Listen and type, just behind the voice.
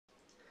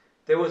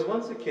There was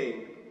once a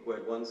king who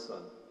had one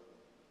son.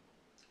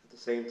 At the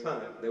same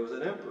time, there was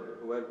an emperor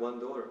who had one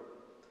daughter.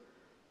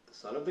 The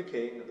son of the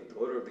king and the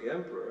daughter of the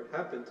emperor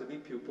happened to be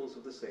pupils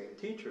of the same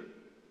teacher.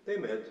 They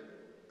met,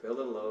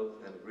 fell in love,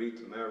 and agreed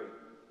to marry.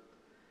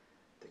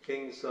 The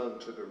king's son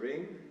took a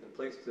ring and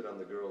placed it on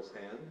the girl's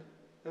hand,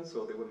 and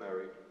so they were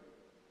married.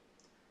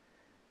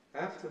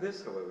 After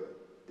this, however,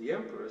 the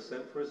emperor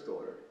sent for his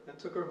daughter and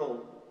took her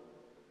home.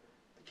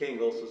 The king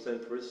also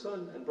sent for his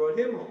son and brought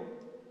him home.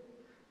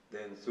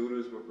 Then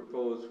suitors were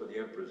proposed for the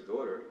emperor's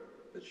daughter,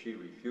 but she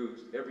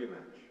refused every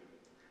match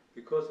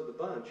because of the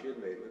bond she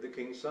had made with the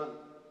king's son.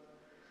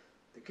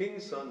 The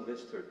king's son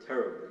missed her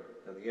terribly,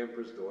 and the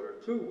emperor's daughter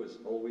too was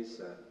always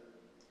sad.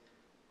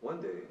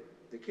 One day,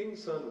 the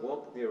king's son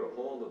walked near a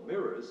hall of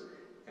mirrors,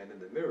 and in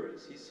the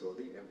mirrors he saw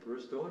the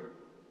emperor's daughter.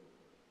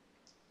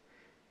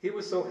 He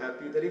was so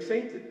happy that he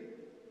fainted.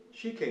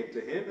 She came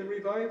to him and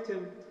revived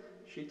him.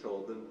 She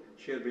told him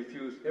she had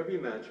refused every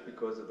match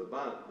because of the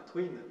bond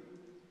between them.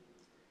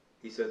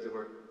 He said to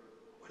her,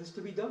 "What is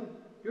to be done?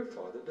 Your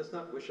father does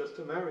not wish us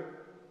to marry."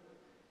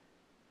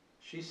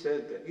 She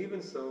said that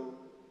even so,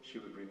 she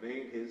would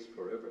remain his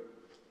forever.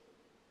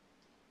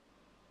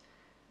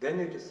 Then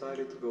they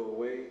decided to go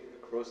away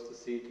across the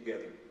sea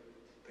together.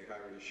 They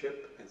hired a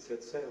ship and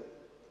set sail.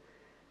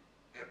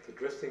 After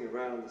drifting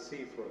around the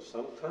sea for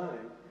some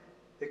time,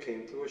 they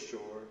came to a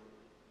shore,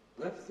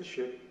 left the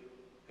ship,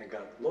 and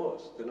got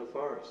lost in a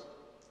forest.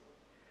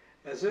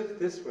 As if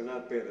this were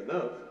not bad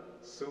enough,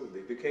 soon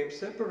they became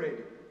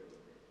separated.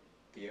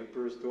 The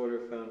emperor's daughter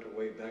found her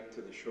way back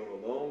to the shore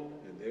alone,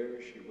 and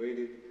there she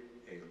waited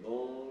a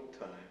long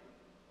time.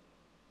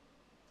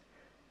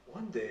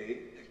 One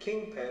day, a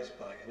king passed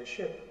by in a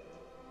ship.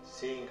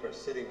 Seeing her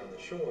sitting on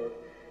the shore,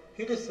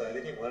 he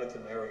decided he wanted to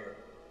marry her.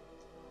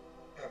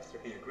 After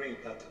he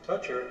agreed not to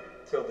touch her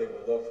till they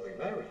were lawfully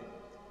married,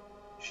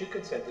 she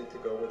consented to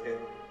go with him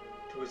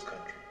to his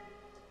country.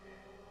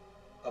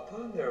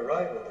 Upon their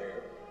arrival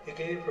there, he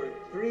gave her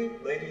 3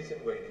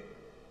 ladies-in-waiting,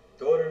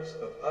 daughters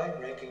of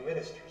high-ranking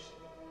ministers.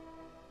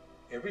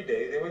 Every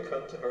day they would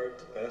come to her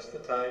to pass the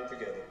time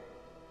together.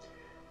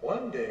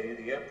 One day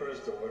the emperor's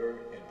daughter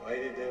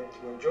invited them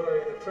to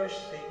enjoy the fresh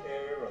sea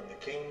air on the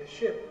king's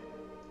ship.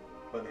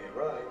 When they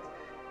arrived,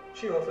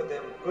 she offered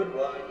them good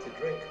wine to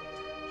drink.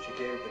 She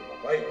gave them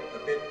quite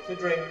a bit to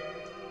drink.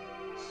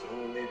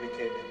 Soon they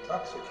became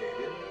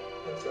intoxicated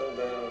and fell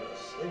down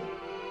asleep.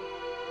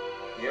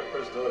 The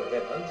emperor's daughter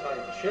then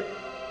untied the ship,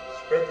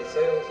 spread the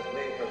sails, and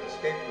made her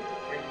escape with the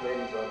 3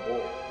 ladies on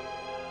board.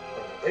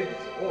 When the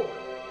ladies awoke,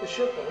 the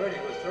ship already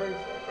was very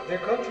far from their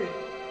country.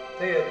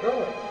 They had no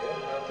idea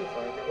how to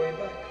find their way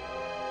back.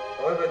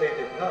 However, they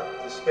did not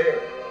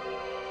despair.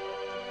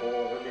 The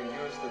 4 women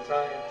used the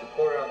time to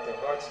pour out their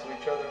hearts to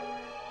each other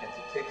and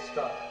to take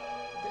stock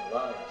of their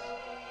lives.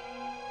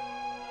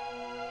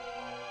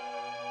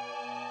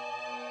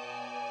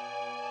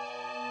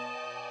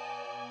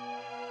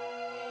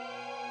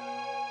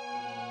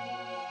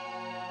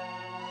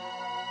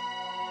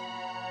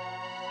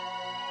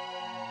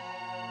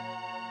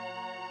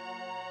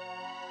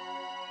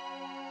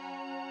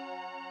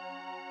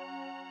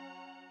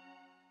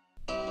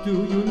 Do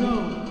you know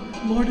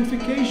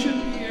mortification?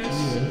 Yes,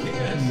 we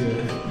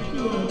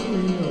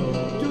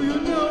know. Do you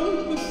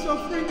know the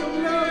suffering of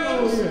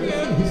love?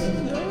 Yes,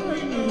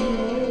 we know.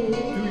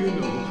 Do you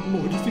know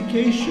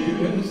mortification?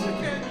 Yes,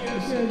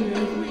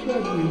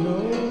 that we know.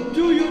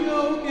 Do you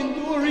know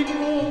enduring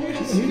wrong?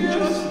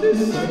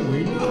 Injustice? That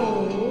we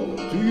know.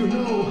 Do you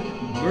know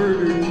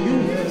murdered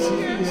youth?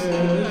 Yes.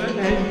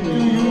 And do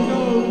you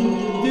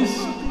know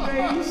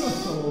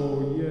disgrace?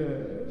 Oh,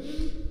 yes.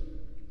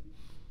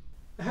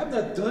 I have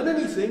not done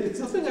anything. It's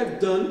nothing I've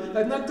done.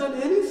 I've not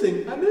done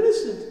anything. I'm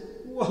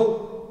innocent.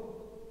 Whoa.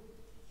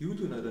 You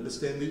do not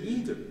understand me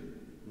either.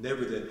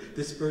 Never then.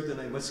 This burden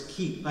I must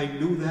keep. I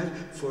knew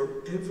that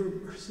forever.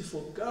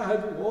 Merciful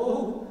God.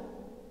 Whoa.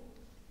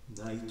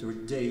 Night or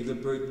day, the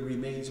burden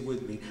remains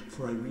with me,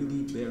 for I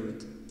really bear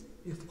it.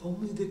 If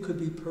only there could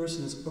be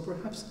persons, or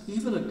perhaps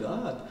even a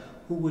God,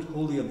 who would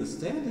wholly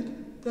understand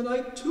it, then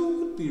I too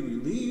would be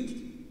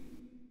relieved.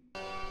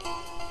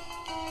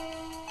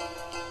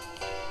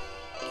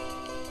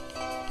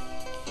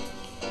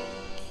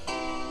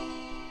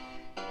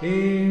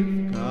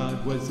 If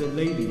God was a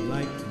lady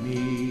like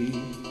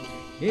me,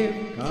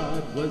 if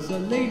God was a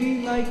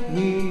lady like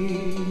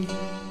me,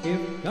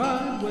 if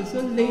God was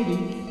a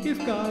lady,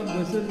 if God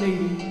was a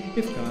lady,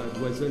 if God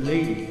was a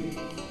lady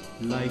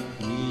like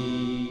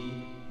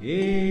me,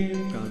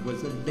 if God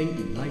was a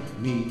lady like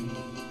me,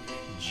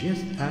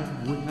 just how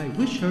would I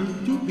wish her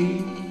to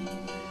be?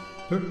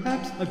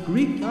 Perhaps a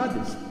Greek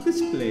goddess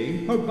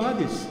displaying her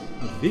bodice,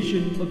 a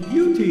vision of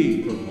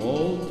beauty for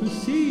all to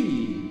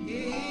see.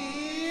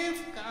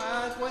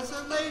 Was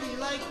a lady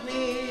like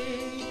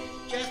me,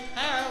 just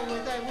how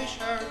would I wish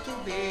her to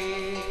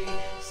be?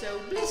 So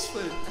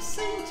blissful, a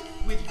saint,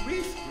 with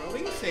grief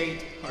growing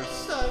faint, her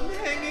son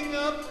hanging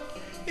up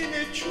in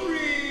a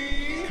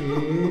tree.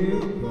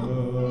 If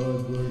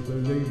God was a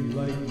lady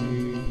like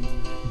me,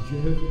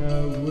 just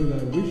how would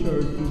I wish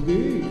her to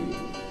be?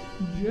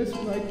 Just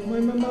like my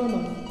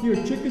mama, your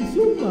chicken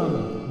soup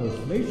mama, or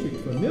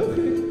fleishik for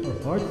milchik, or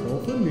heart's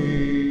all for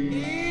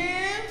me.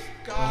 If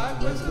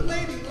God was a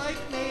lady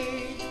like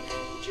me,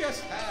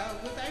 just how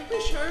would I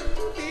wish her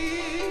to be?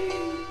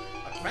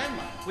 A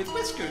grandma with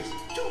whiskers,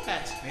 2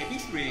 hats, maybe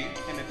 3,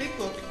 and a big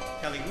book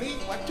telling me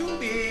what to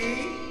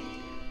be.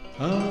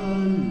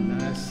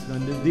 Alas,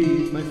 none of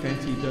these my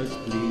fancy does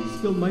please.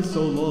 Still my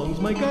soul longs,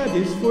 my God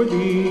is for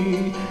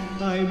thee.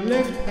 I'm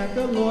left at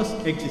a loss,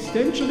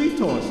 existentially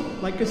tossed,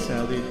 like a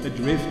salad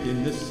adrift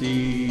in the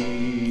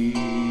sea.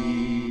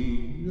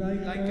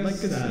 Like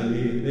a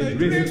salad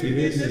adrift in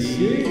the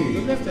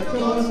sea. Left at a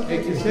loss,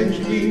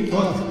 existentially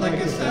tossed, like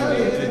a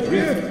salad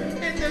adrift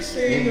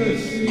In the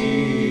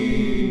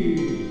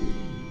sea.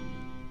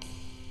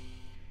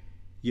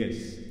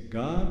 Yes,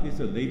 God is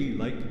a lady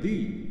like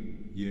thee.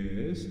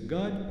 Yes,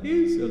 God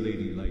is a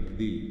lady like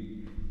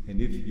thee.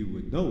 And if you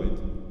would know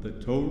it, the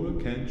Torah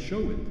can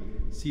show it.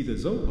 See the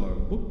Zohar,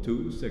 Book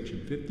 2,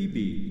 Section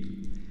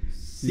 50b.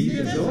 See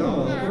the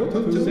Zohar,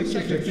 Book 2,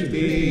 Section 50b.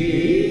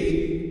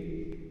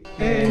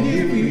 And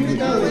if you would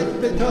know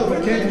it, the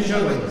Torah can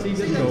show it. See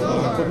the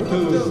Zohar, Book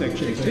 2,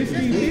 Section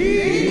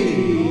 50b.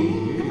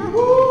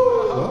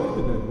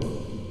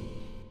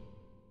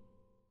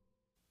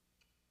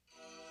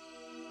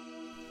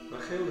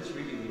 Rachel is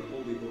reading in the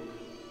Holy Book.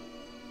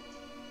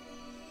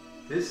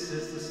 This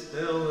is the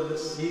spell and the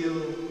seal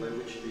by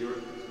which the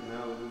earth is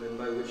bound, and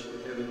by which the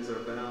heavens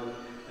are bound,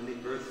 and the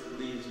earth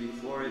flees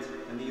before it,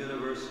 and the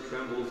universe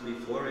trembles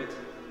before it.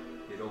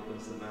 It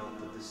opens the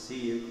mouth of the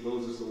sea and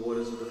closes the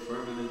waters of the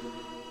firmament.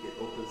 It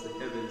opens the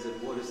heavens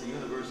and waters the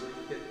universe.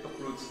 It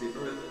uproots the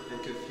earth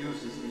and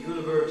confuses the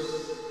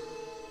universe.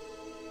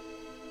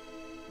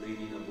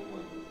 Lady number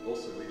 1,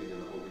 also reading in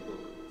the Holy Book.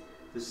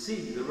 The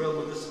sea, the realm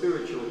of the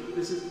spiritual,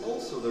 this is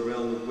also the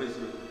realm of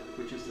wisdom,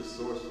 which is the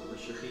source of the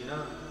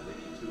Shekhinah.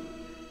 Lady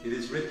 2. It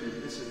is written,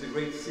 this is the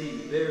great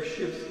sea, there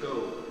ships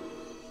go.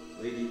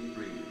 Lady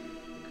 3.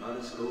 The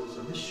goddess goes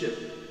on the ship.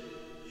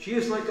 She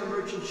is like a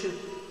merchant ship.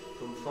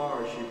 From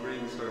far she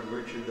brings her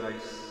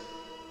merchandise.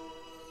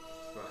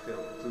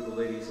 Rachel, to the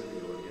ladies in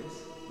the audience,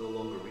 no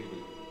longer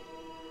reading.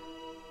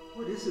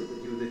 What is it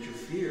with you that you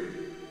fear,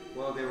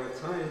 while there are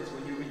times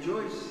when you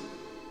rejoice?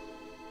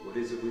 What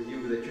is it with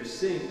you that you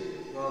sing,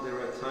 while there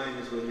are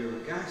times when you're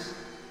aghast?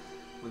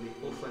 When the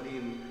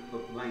Ophanim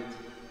of might,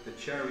 the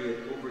chariot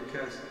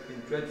overcast, in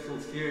dreadful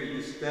fear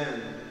you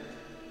stand.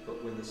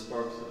 But when the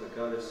sparks of the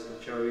goddess, the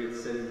chariot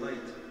set in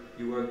light,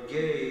 you are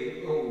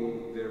gay,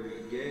 oh,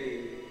 very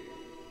gay.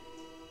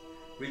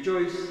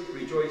 Rejoice,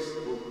 rejoice,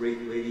 O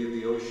great lady of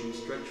the ocean,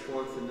 stretch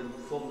forth in the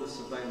fullness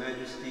of thy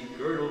majesty,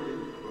 girdled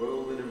in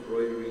pearl and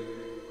embroidery,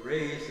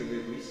 raised in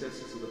the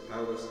recesses of the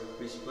palace,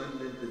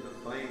 resplendent in the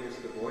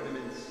finest of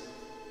ornaments.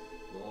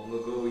 Long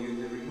ago you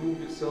did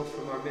remove yourself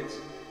from our midst,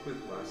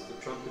 with blast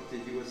of trumpet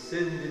did you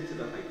ascend into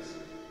the heights.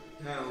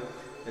 Now,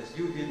 as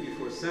you did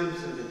before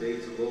Samson in the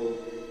days of old,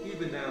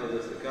 even now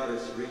does the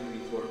goddess ring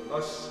before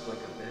us like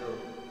a bell.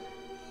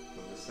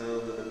 From the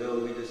sound of the bell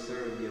we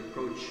discern the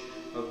approach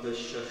of the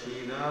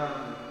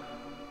Shekhinah.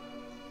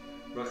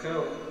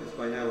 Rachel is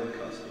by now in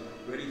costume,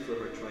 ready for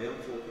her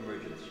triumphal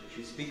emergence.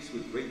 She speaks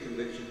with great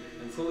conviction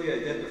and fully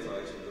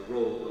identifies with the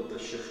role of the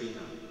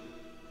Shekhinah.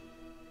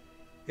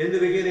 In the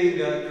beginning,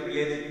 God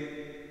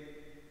created.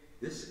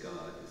 This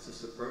God is the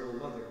supernal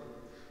mother,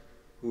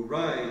 who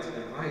rides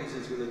and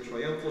rises with a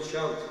triumphal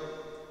shout.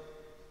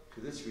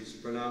 To this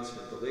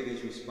pronouncement, the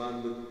ladies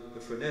respond with the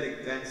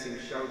frenetic dancing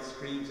shouts,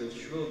 screams, and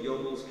shrill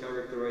yodels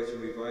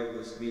characterizing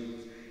revivalist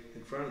meetings.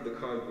 In front of the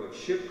cardboard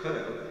ship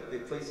cutout, they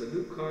place a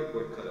new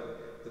cardboard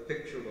cutout, the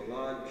picture of a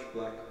large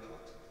black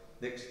pot.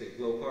 Next, they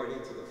blow hard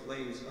into the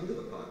flames under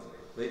the pot.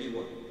 Lady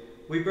 1.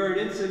 We burn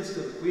incense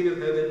to the Queen of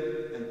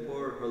Heaven and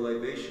pour her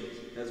libations,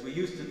 as we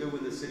used to do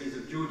in the cities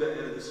of Judah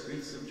and in the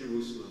streets of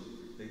Jerusalem.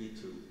 Lady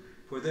 2.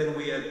 For then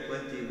we had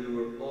plenty, we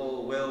were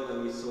all well,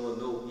 and we saw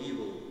no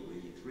evil.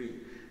 Lady 3.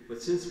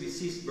 But since we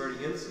ceased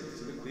burning incense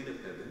to the Queen of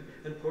Heaven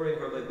and pouring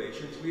her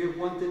libations, we have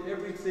wanted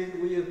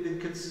everything. We have been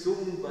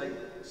consumed by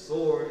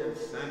sword and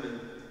famine.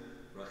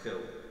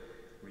 Rachel,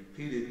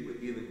 repeated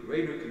with even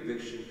greater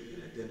conviction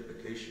and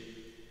identification.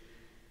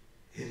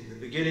 In the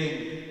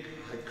beginning,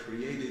 God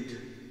created.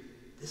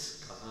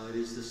 This God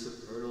is the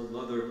supernal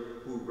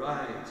mother who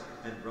rides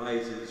and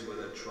rises with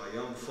a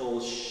triumphal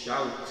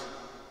shout.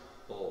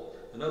 All.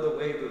 Another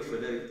wave of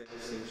frenetic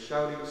dancing,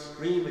 shouting,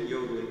 scream, and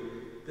yodeling,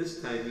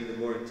 this time even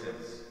more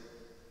intense.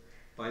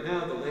 By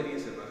now, the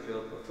ladies and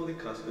Rachel are fully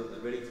costumed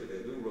and ready for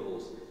their new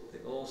roles. They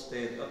all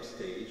stand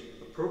upstage,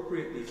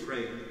 appropriately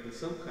framed in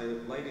some kind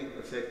of lighting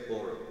effect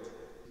aura.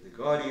 The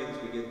guardians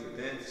begin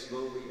to dance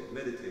slowly and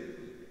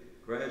meditatively,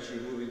 gradually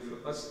moving from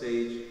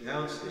upstage,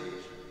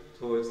 downstage,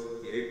 towards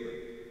the apron.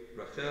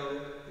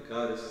 Rachel, the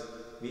goddess,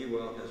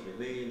 meanwhile has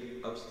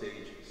remained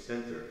upstage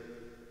center.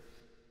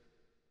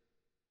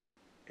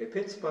 A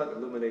pin spot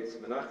illuminates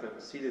Menachem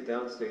seated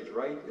downstage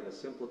right in a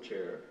simple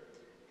chair.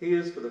 He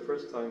is, for the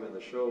first time in the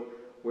show,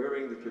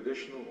 wearing the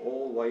traditional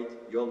all-white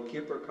Yom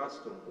Kippur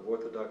costume of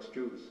Orthodox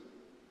Jews.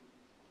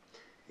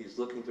 He's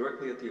looking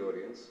directly at the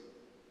audience.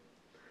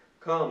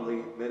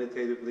 calmly,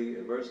 meditatively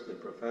immersed in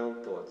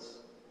profound thoughts.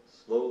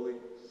 Slowly,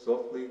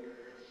 softly,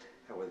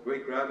 and with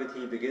great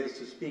gravity he begins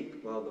to speak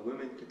while the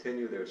women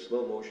continue their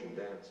slow motion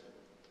dance.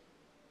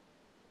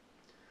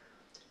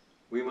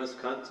 We must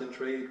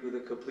concentrate with a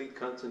complete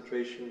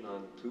concentration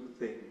on two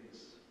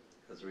things,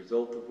 as a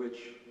result of which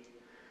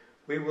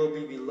we will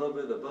be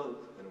beloved above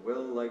and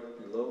well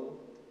liked below,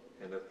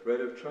 and a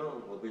thread of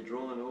charm will be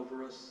drawn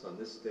over us on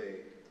this day,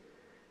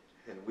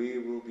 and we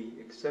will be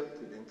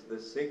accepted into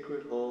the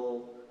sacred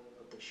hall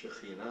of the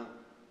Shekhinah.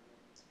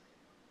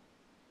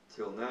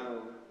 Till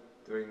now,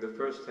 during the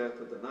first half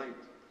of the night,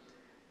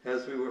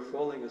 as we were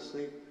falling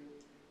asleep,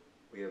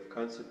 we have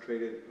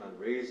concentrated on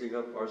raising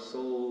up our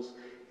souls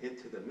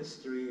into the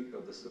mystery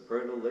of the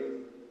supernal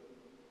lady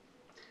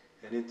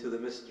and into the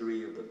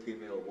mystery of the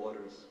female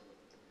waters,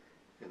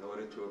 in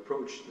order to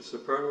approach the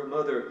supernal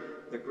mother,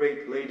 the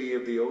great lady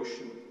of the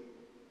ocean.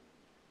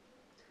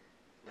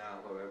 Now,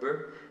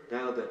 however,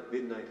 now that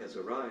midnight has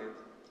arrived,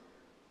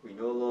 we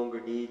no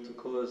longer need to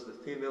cause the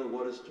female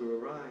waters to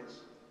arise.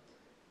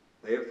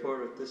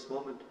 Therefore, at this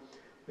moment,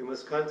 we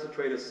must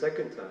concentrate a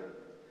second time,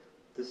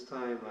 this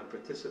time on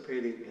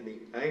participating in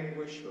the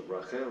anguish of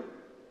Rachel.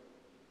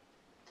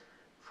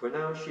 For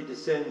now she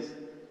descends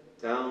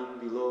down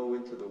below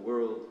into the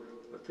world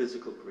of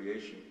physical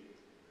creation.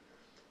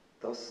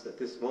 Thus, at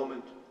this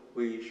moment,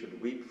 we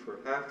should weep for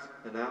half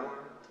an hour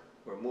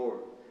or more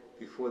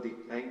before the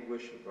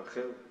anguish of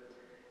Rachel,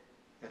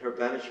 and her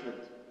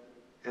banishment,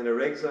 and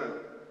her exile,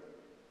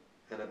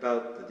 and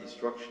about the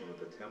destruction of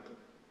the temple.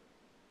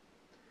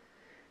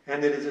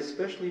 And it is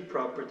especially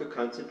proper to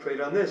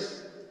concentrate on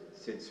this,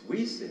 since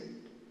we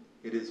sinned.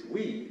 It is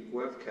we who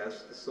have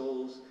cast the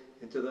souls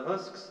into the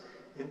husks,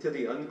 into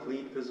the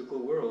unclean physical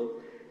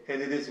world,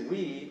 and it is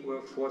we who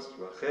have forced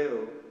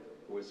Rachel,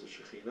 who is the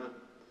Shekhinah,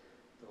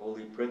 the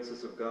holy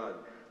princess of God,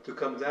 to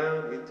come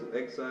down into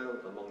exile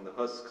among the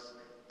husks,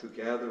 to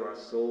gather our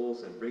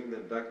souls and bring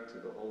them back to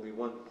the Holy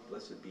One,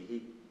 blessed be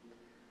He.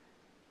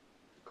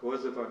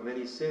 Because of our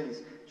many sins,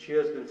 she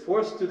has been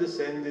forced to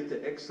descend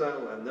into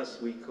exile, and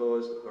thus we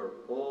caused her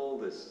all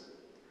this.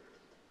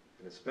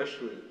 And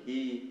especially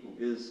he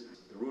who is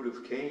the root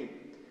of Cain,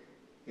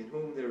 in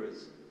whom there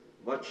is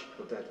much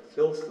of that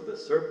filth of the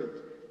serpent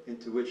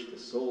into which the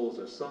souls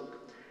are sunk.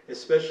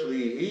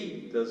 Especially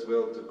he does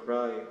well to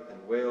cry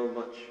and wail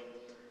much,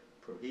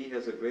 for he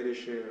has a greater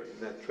share in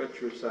that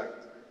treacherous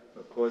act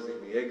of causing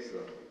the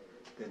exile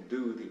than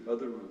do the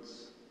other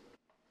roots.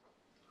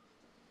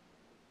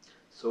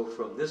 So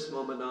from this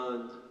moment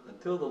on,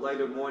 until the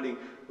light of morning,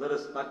 let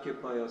us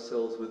occupy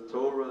ourselves with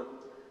Torah,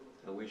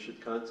 and we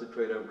should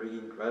concentrate on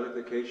bringing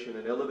gratification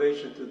and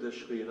elevation to the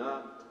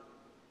Shekhinah,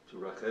 to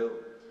Rachel,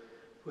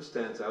 who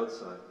stands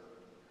outside.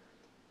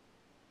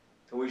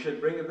 And we should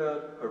bring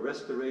about a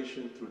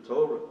restoration through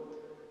Torah,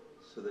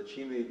 so that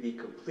she may be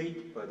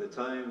complete by the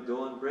time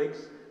dawn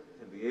breaks,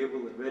 and be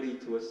able and ready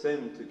to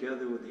ascend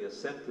together with the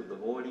ascent of the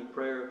morning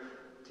prayer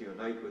to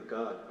unite with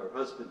God, her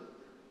husband,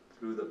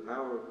 through the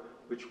power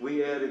which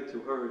we added to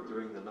her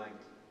during the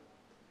night.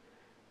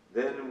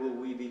 Then will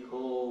we be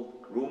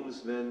called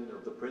groomsmen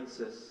of the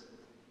princess,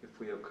 if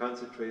we have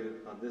concentrated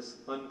on this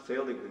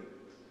unfailingly.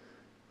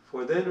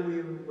 For then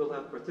we will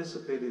have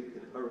participated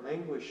in her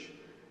anguish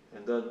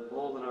and done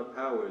all in our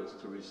powers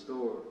to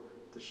restore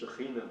the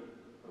Shekhinah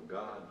of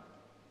God.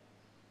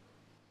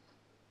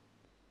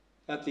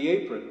 At the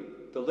apron,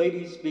 the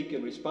ladies speak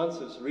in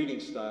responsive reading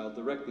style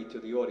directly to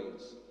the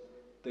audience.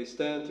 They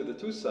stand to the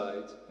two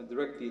sides and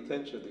direct the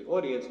attention of the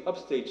audience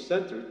upstage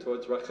center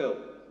towards Rachel.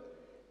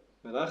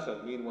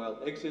 Menachem, meanwhile,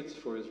 exits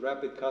for his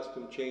rapid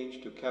costume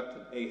change to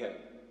Captain Ahab.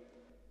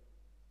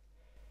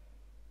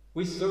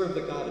 We serve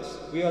the goddess.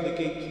 We are the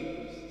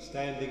gatekeepers,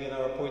 standing in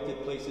our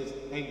appointed places,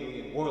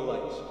 angry and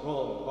warlike,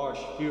 strong, harsh,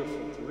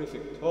 fearful,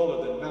 terrific,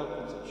 taller than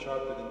mountains and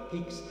sharper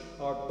than peaks.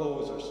 Our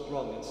bows are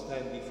strung and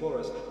stand before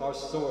us. Our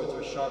swords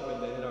are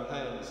sharpened and in our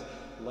hands.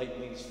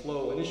 Lightnings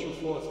flow and issue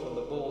forth from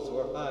the bowls of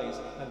our eyes,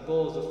 and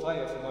bowls of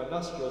fire from our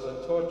nostrils,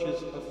 and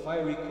torches of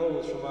fiery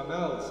coals from our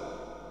mouths.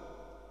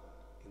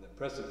 In the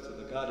presence of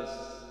the goddess,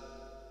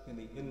 in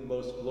the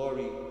inmost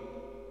glory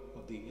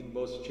of the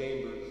inmost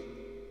chambers,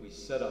 we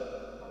set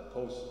up our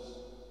posts.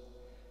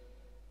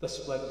 The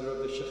splendor of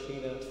the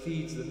Shekhinah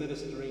feeds the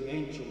ministering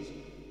angels.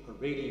 Her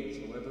radiance,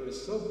 however,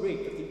 is so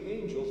great that the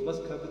angels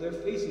must cover their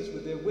faces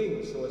with their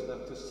wings so as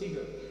not to see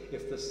her.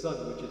 If the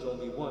sun, which is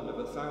only one of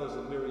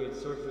 1,000 myriad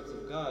servants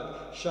of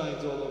God,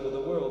 shines all over the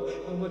world,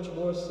 how much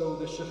more so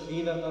the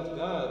Shekhinah of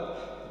God?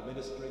 The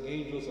ministering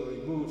angels are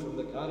removed from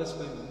the goddess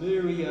by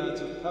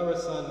myriads of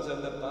parasons,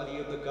 and the body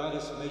of the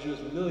goddess measures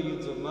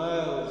millions of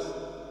miles.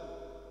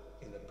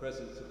 In the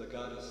presence of the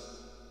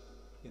goddess,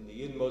 in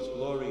the inmost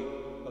glory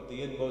of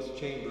the inmost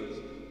chambers,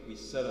 we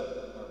set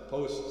up our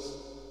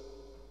posts.